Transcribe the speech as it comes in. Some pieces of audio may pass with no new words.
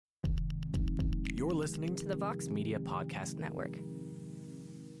You're listening to the Vox Media Podcast Network.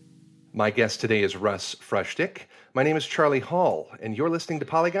 My guest today is Russ Frushtick. My name is Charlie Hall, and you're listening to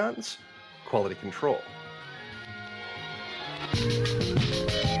Polygon's Quality Control.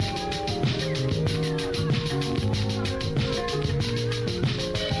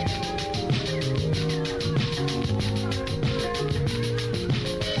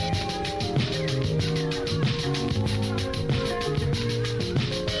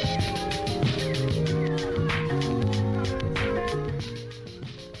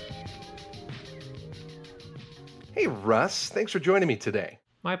 Hey, Russ. Thanks for joining me today.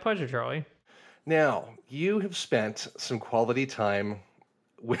 My pleasure, Charlie. Now, you have spent some quality time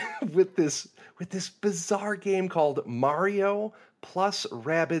with this bizarre game called Mario plus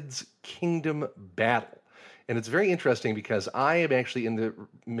Rabbids Kingdom Battle. And it's very interesting because I am actually in the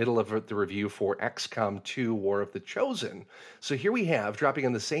middle of the review for XCOM 2 War of the Chosen. So here we have, dropping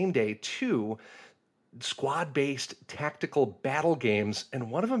on the same day, two squad-based tactical battle games, and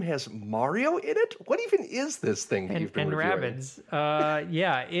one of them has Mario in it? What even is this thing that you've been reviewing? Rabbids.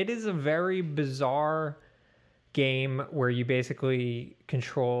 Yeah, it is a very bizarre game where you basically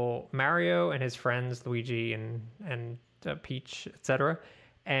control Mario and his friends, Luigi and Peach, etc.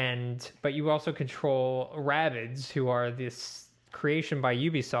 But you also control Rabbids, who are this creation by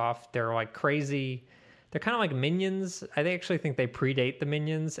Ubisoft. They're like crazy. They're kind of like minions. I actually think they predate the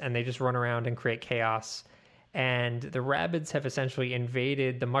minions, and they just run around and create chaos. And the Rabbids have essentially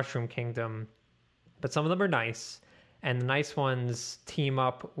invaded the Mushroom Kingdom, but some of them are nice. And the nice ones team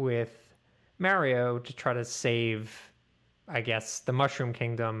up with Mario to try to save, I guess, the Mushroom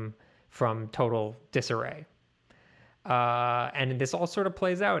Kingdom from total disarray. And this all sort of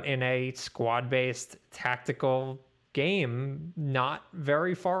plays out in a squad-based tactical game not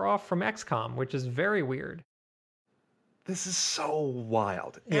very far off from XCOM, which is very weird. This is so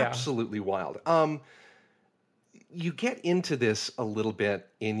wild. Yeah. Absolutely wild. You get into this a little bit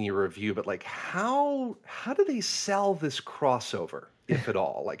in your review, but like how do they sell this crossover, if at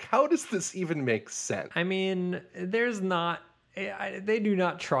all? Like, how does this even make sense? I mean, they do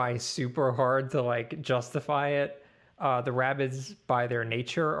not try super hard to like justify it. The Rabbids by their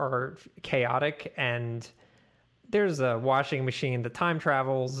nature are chaotic, and there's a washing machine that time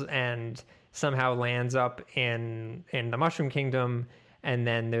travels and somehow lands up in the Mushroom Kingdom, and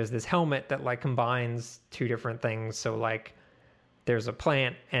then there's this helmet that like combines two different things. So like there's a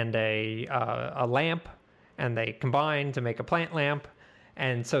plant and a lamp, and they combine to make a plant lamp.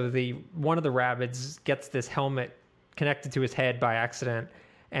 And so one of the Rabbids gets this helmet connected to his head by accident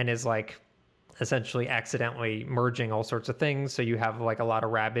and is like essentially accidentally merging all sorts of things. So you have like a lot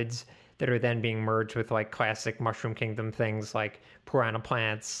of Rabbids that are then being merged with like classic Mushroom Kingdom things like piranha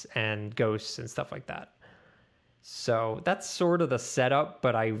plants and ghosts and stuff like that. So that's sort of the setup,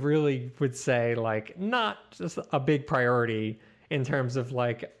 but I really would say like not just a big priority in terms of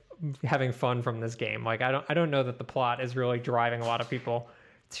like having fun from this game. Like I don't know that the plot is really driving a lot of people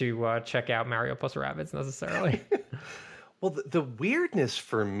to check out Mario plus Rabbids necessarily. Well, the weirdness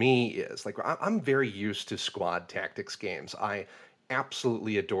for me is like I'm very used to squad tactics games. I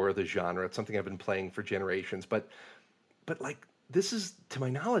absolutely adore the genre. It's something I've been playing for generations, but like this is, to my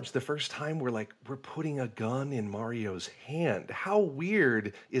knowledge, the first time we're putting a gun in Mario's hand. How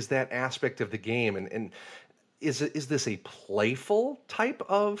weird is that aspect of the game? And is this a playful type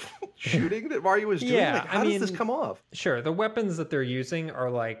of shooting that Mario is doing? Yeah, like, how does this come off? Sure, the weapons that they're using are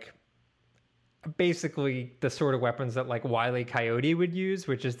like basically the sort of weapons that like Wile E. Coyote would use,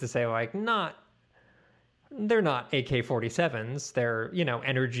 which is to say like they're not AK-47s. They're,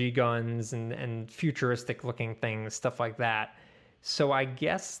 energy guns and futuristic looking things, stuff like that. So I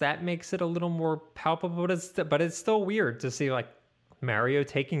guess that makes it a little more palpable, but it's still weird to see like Mario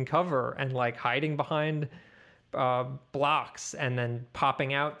taking cover and like hiding behind blocks and then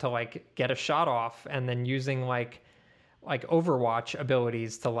popping out to like get a shot off, and then using like Overwatch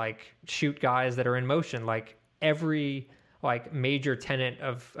abilities to like shoot guys that are in motion. Like every like major tenet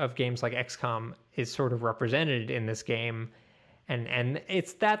of games like XCOM is sort of represented in this game. And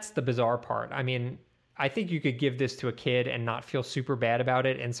that's the bizarre part. I mean, I think you could give this to a kid and not feel super bad about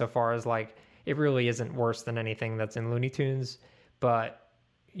it, insofar as like it really isn't worse than anything that's in Looney Tunes. But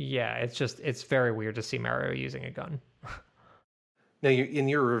yeah, it's very weird to see Mario using a gun. Now, in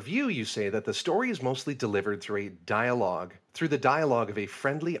your review, you say that the story is mostly delivered through the dialogue of a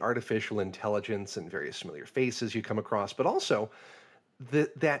friendly artificial intelligence and various familiar faces you come across, but also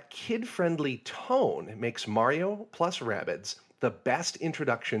that kid-friendly tone makes Mario plus Rabbids the best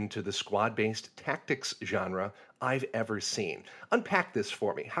introduction to the squad-based tactics genre I've ever seen. Unpack this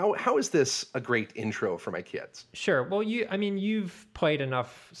for me. How is this a great intro for my kids? Sure. Well, you've played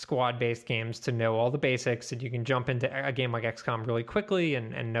enough squad-based games to know all the basics, and you can jump into a game like XCOM really quickly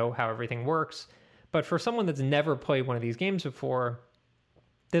and know how everything works. But for someone that's never played one of these games before,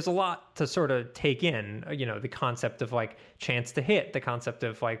 there's a lot to sort of take in, the concept of like chance to hit, the concept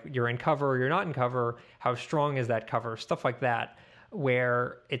of like you're in cover or you're not in cover, how strong is that cover, stuff like that,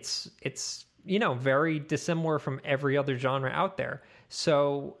 where it's very dissimilar from every other genre out there.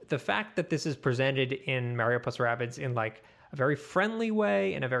 So the fact that this is presented in Mario plus Rabbids in like a very friendly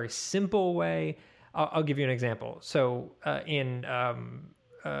way, in a very simple way, I'll give you an example. So in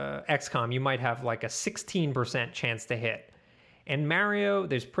XCOM, you might have like a 16% chance to hit. In Mario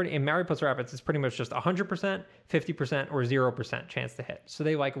plus Rabbids, it's pretty much just 100%, 50%, or 0% chance to hit. So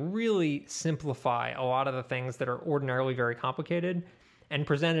they like really simplify a lot of the things that are ordinarily very complicated and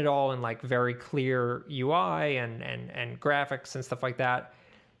present it all in like very clear UI and graphics and stuff like that.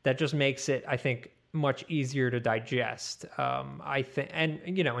 That just makes it, I think, much easier to digest. I think, and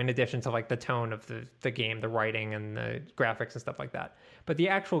in addition to like the tone of the game, the writing and the graphics and stuff like that. But the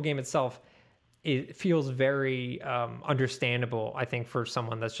actual game itself, it feels very understandable, I think, for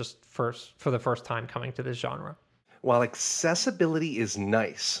someone that's just for the first time coming to this genre. While accessibility is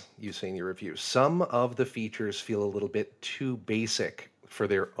nice, you say in your review, some of the features feel a little bit too basic for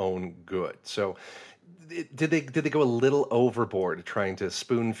their own good. So did they go a little overboard trying to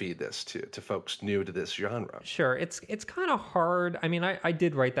spoon feed this to folks new to this genre? Sure. It's kind of hard. I mean, I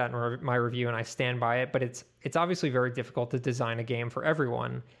did write that in my review and I stand by it, but it's obviously very difficult to design a game for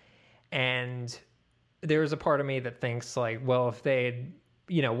everyone. And there's a part of me that thinks like, well, if they had,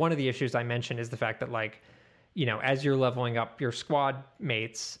 one of the issues I mentioned is the fact that like, as you're leveling up your squad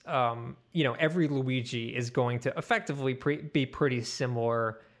mates, every Luigi is going to effectively be pretty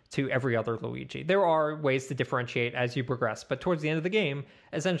similar to every other Luigi. There are ways to differentiate as you progress, but towards the end of the game,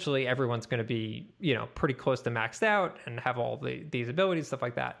 essentially everyone's going to be, pretty close to maxed out and have all these abilities, stuff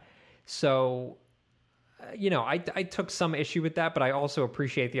like that. So, I took some issue with that, but I also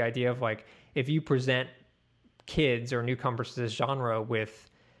appreciate the idea of like, if you present kids or newcomers to this genre with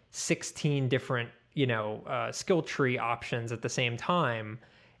 16 different skill tree options at the same time,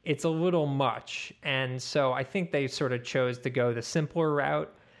 it's a little much. And so I think they sort of chose to go the simpler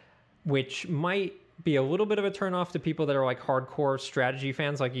route, which might be a little bit of a turnoff to people that are like hardcore strategy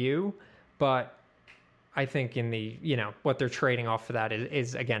fans like you. But I think in the, what they're trading off for that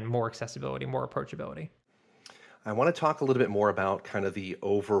is again, more accessibility, more approachability. I want to talk a little bit more about kind of the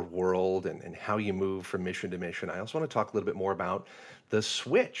overworld and how you move from mission to mission. I also want to talk a little bit more about the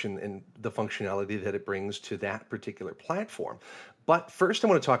Switch and the functionality that it brings to that particular platform. But first, I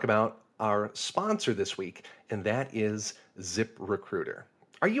want to talk about our sponsor this week, and that is ZipRecruiter.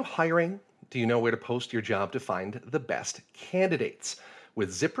 Are you hiring? Do you know where to post your job to find the best candidates? With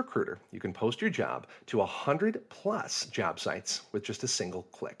ZipRecruiter, you can post your job to 100 plus job sites with just a single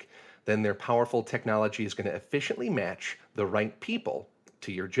click. Then their powerful technology is going to efficiently match the right people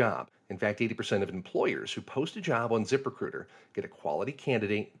to your job. In fact, 80% of employers who post a job on ZipRecruiter get a quality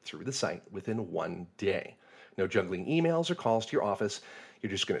candidate through the site within 1 day. No juggling emails or calls to your office.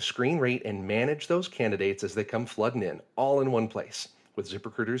 You're just going to screen, rate, and manage those candidates as they come flooding in, all in one place, with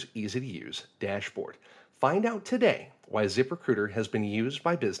ZipRecruiter's easy-to-use dashboard. Find out today why ZipRecruiter has been used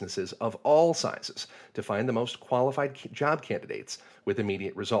by businesses of all sizes to find the most qualified job candidates with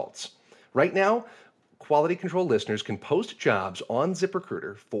immediate results. Right now, Quality Control listeners can post jobs on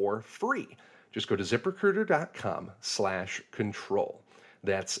ZipRecruiter for free. Just go to ZipRecruiter.com/control.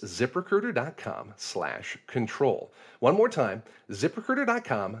 That's ZipRecruiter.com/control. One more time,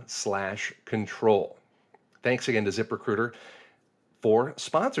 ZipRecruiter.com/control. Thanks again to ZipRecruiter for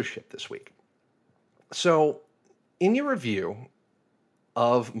sponsorship this week. So, in your review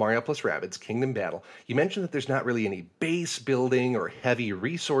of Mario plus Rabbids Kingdom Battle, you mentioned that there's not really any base building or heavy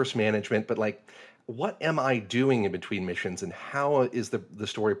resource management, but like, what am I doing in between missions and how is the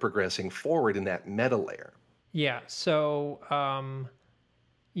story progressing forward in that meta layer? Yeah, so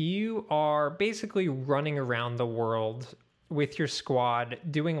you are basically running around the world with your squad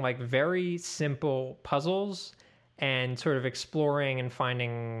doing like very simple puzzles and sort of exploring and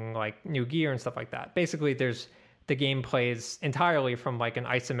finding like new gear and stuff like that. Basically, the game plays entirely from like an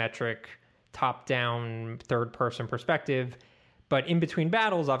isometric top-down third-person perspective. But in between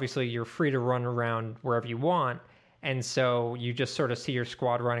battles, obviously, you're free to run around wherever you want. And so you just sort of see your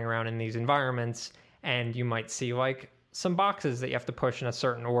squad running around in these environments, and you might see like some boxes that you have to push in a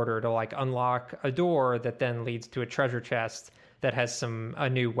certain order to like unlock a door that then leads to a treasure chest that has a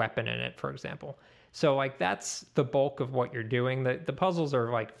new weapon in it, for example. So like that's the bulk of what you're doing. The puzzles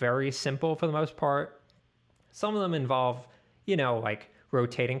are like very simple for the most part. Some of them involve, like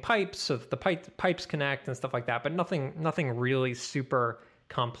rotating pipes so that the pipes connect and stuff like that, but nothing really super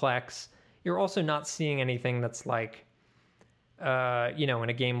complex. You're also not seeing anything that's like, in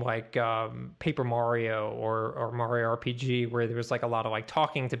a game like Paper Mario or Mario RPG, where there's like a lot of like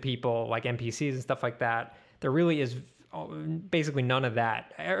talking to people, like NPCs and stuff like that. There really is basically none of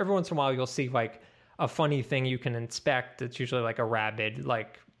that. Every once in a while, you'll see like a funny thing you can inspect. It's usually like a rabbit,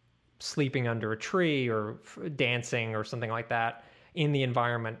 like sleeping under a tree or dancing or something like that in the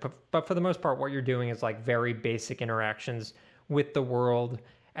environment. But for the most part, what you're doing is like very basic interactions with the world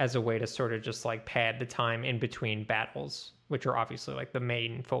as a way to sort of just like pad the time in between battles, which are obviously like the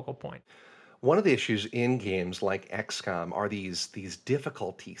main focal point. One of the issues in games like XCOM are these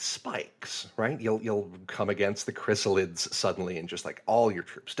difficulty spikes, right? You'll come against the chrysalids suddenly, and just like all your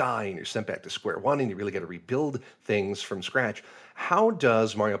troops die, and you're sent back to square one, and you really got to rebuild things from scratch. How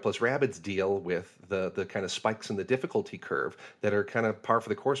does Mario plus Rabbids deal with the kind of spikes in the difficulty curve that are kind of par for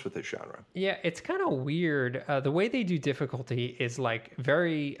the course with this genre? Yeah, it's kind of weird. The way they do difficulty is like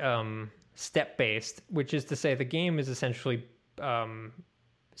very step-based, which is to say the game is essentially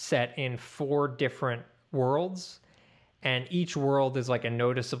set in 4 different worlds, and each world is like a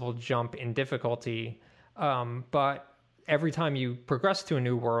noticeable jump in difficulty. But every time you progress to a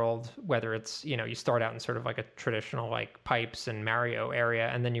new world, whether it's, you start out in sort of like a traditional like pipes and Mario area,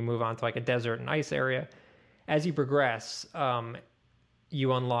 and then you move on to like a desert and ice area, as you progress,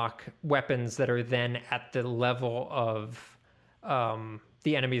 you unlock weapons that are then at the level of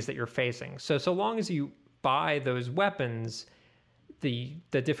the enemies that you're facing. So long as you buy those weapons, the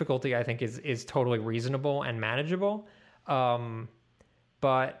difficulty, I think, is totally reasonable and manageable.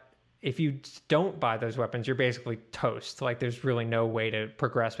 But if you don't buy those weapons, you're basically toast. Like there's really no way to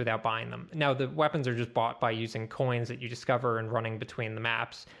progress without buying them. Now the weapons are just bought by using coins that you discover and running between the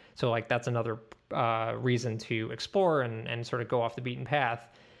maps. So like that's another reason to explore and sort of go off the beaten path.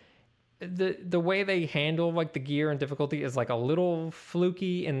 The way they handle like the gear and difficulty is like a little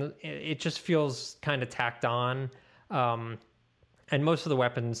fluky, and it just feels kind of tacked on. And most of the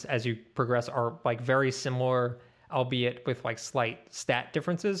weapons as you progress are like very similar, albeit with like slight stat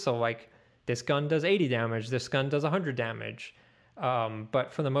differences. So like this gun does 80 damage, this gun does 100 damage.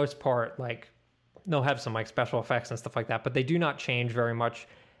 But for the most part, like they'll have some like special effects and stuff like that, but they do not change very much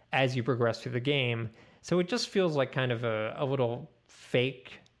as you progress through the game. So it just feels like kind of a little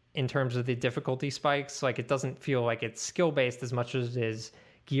fake in terms of the difficulty spikes. Like it doesn't feel like it's skill based as much as it is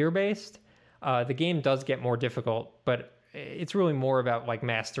gear based. The game does get more difficult, but it's really more about like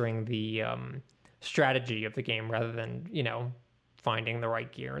mastering the strategy of the game rather than, finding the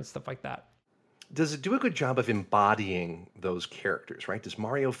right gear and stuff like that. Does it do a good job of embodying those characters, right? Does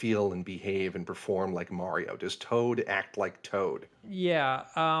Mario feel and behave and perform like Mario? Does Toad act like Toad? Yeah,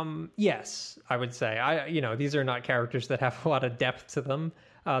 yes, I would say. These are not characters that have a lot of depth to them.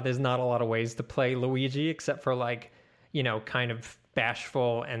 There's not a lot of ways to play Luigi except for like, kind of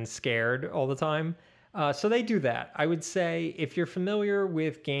bashful and scared all the time. So they do that. I would say if you're familiar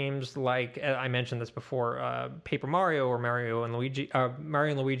with games like, I mentioned this before, Paper Mario or Mario and Luigi,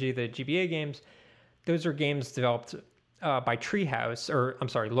 the GBA games, those are games developed by Treehouse,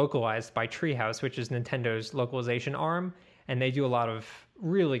 localized by Treehouse, which is Nintendo's localization arm. And they do a lot of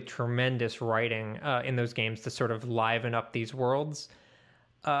really tremendous writing in those games to sort of liven up these worlds.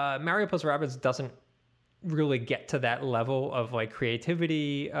 Mario plus Rabbids doesn't really get to that level of like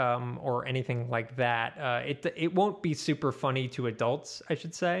creativity or anything like that. It won't be super funny to adults, I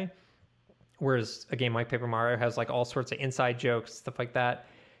should say. Whereas a game like Paper Mario has like all sorts of inside jokes, stuff like that.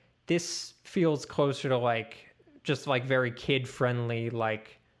 This feels closer to like just like very kid friendly,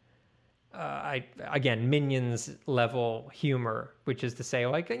 like Minions level humor, which is to say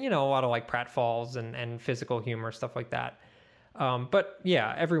like, a lot of like pratfalls and physical humor, stuff like that. But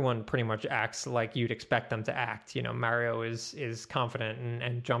yeah, everyone pretty much acts like you'd expect them to act. Mario is confident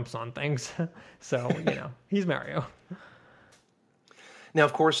and jumps on things. So, he's Mario. Now,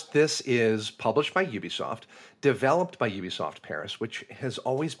 of course, this is published by Ubisoft, developed by Ubisoft Paris, which has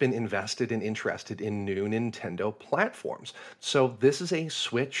always been invested and interested in new Nintendo platforms. So this is a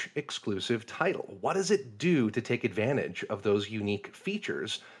Switch exclusive title. What does it do to take advantage of those unique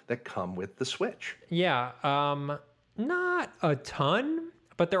features that come with the Switch? Yeah, not a ton,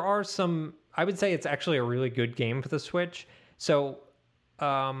 but there are some. I would say it's actually a really good game for the Switch. So, it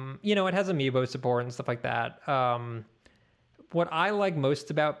has amiibo support and stuff like that. What I like most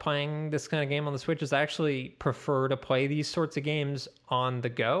about playing this kind of game on the Switch is I actually prefer to play these sorts of games on the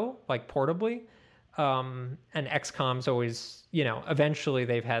go, like portably. And XCOM's always, eventually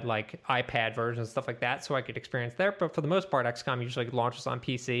they've had like iPad versions, stuff like that, so I could experience there. But for the most part, XCOM usually launches on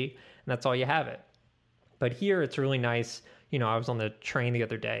PC, and that's all you have it. But here it's really nice. I was on the train the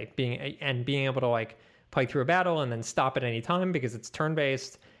other day, being able to like play through a battle and then stop at any time because it's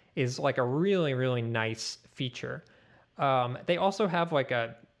turn-based is like a really, really nice feature. They also have like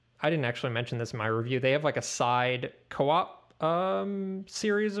I didn't actually mention this in my review. They have like a side co-op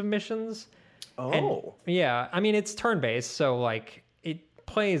series of missions. Oh. And, yeah. I mean, it's turn-based, so like it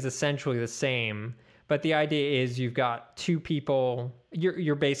plays essentially the same, but the idea is you've got two people,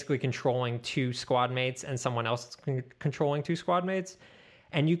 you're basically controlling two squad mates and someone else is controlling two squad mates,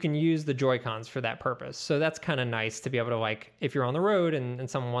 and you can use the Joy-Cons for that purpose. So that's kind of nice to be able to, like, if you're on the road and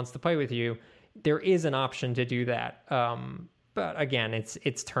someone wants to play with you, there is an option to do that. But again,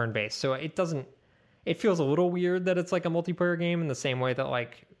 it's turn-based, so it feels a little weird that it's like a multiplayer game in the same way that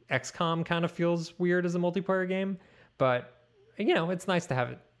like XCOM kind of feels weird as a multiplayer game, but it's nice to have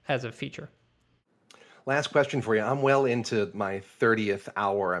it as a feature. Last question for you. I'm well into my 30th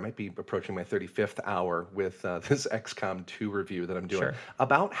hour. I might be approaching my 35th hour with this XCOM 2 review that I'm doing. Sure.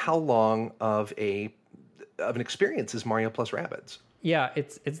 About how long of an experience is Mario plus Rabbids? Yeah,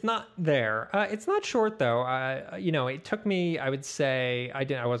 it's not there. It's not short though. It took me, I would say,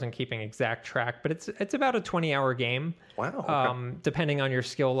 I wasn't keeping exact track, but it's about a 20-hour game. Wow. Okay. Depending on your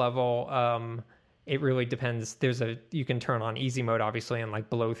skill level, it really depends. You can turn on easy mode obviously and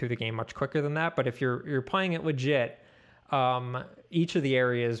like blow through the game much quicker than that. But if you're playing it legit, each of the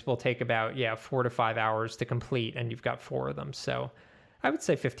areas will take about 4 to 5 hours to complete, and you've got 4 of them. So I would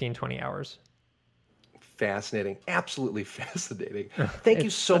say 15, 20 hours. Fascinating. Absolutely fascinating. Thank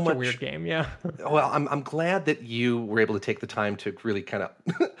you so much. It's a weird game, yeah. Well, I'm glad that you were able to take the time to really kind of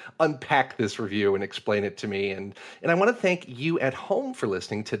unpack this review and explain it to me. And I want to thank you at home for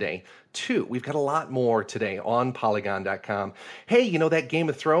listening today, too. We've got a lot more today on Polygon.com. Hey, that Game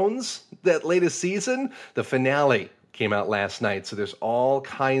of Thrones, that latest season, the finale came out last night. So there's all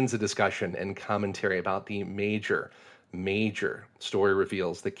kinds of discussion and commentary about the major story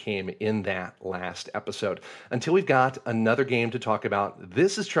reveals that came in that last episode. Until we've got another game to talk about,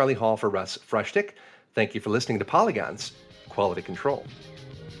 this is Charlie Hall for Russ Frushtick. Thank you for listening to Polygon's Quality Control.